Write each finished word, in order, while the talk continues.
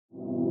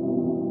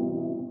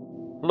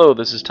Hello,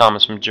 this is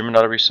Thomas from German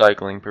Auto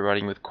Recycling,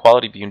 providing with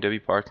quality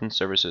BMW parts and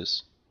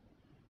services.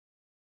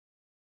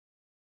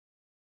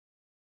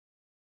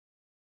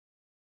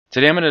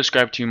 Today I'm going to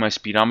describe to you my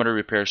speedometer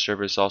repair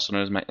service, also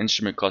known as my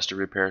instrument cluster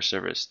repair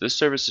service. This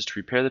service is to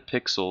repair the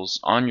pixels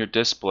on your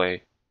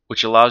display,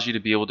 which allows you to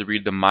be able to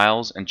read the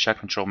miles and check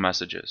control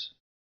messages.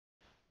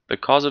 The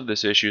cause of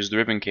this issue is the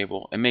ribbon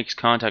cable. It makes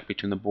contact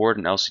between the board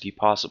and LCD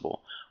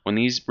possible. When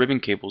these ribbon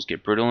cables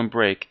get brittle and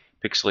break,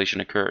 pixelation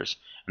occurs,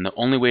 and the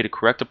only way to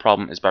correct the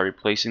problem is by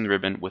replacing the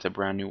ribbon with a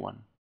brand new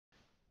one.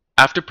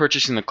 After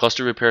purchasing the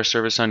cluster repair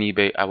service on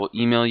eBay, I will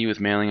email you with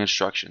mailing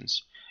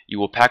instructions. You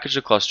will package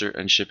the cluster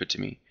and ship it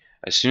to me.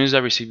 As soon as I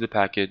receive the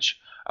package,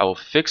 I will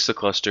fix the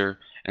cluster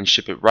and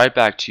ship it right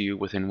back to you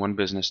within 1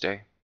 business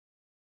day.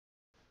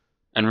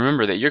 And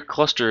remember that your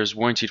cluster is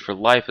warranted for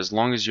life as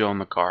long as you own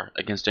the car,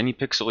 against any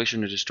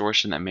pixelation or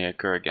distortion that may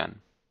occur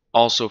again.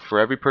 Also, for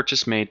every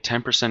purchase made,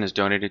 10% is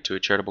donated to a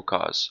charitable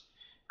cause.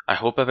 I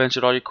hope I've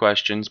answered all your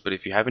questions, but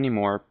if you have any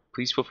more,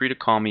 please feel free to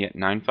call me at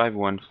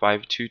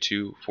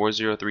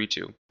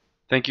 951-522-4032.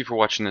 Thank you for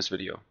watching this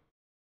video.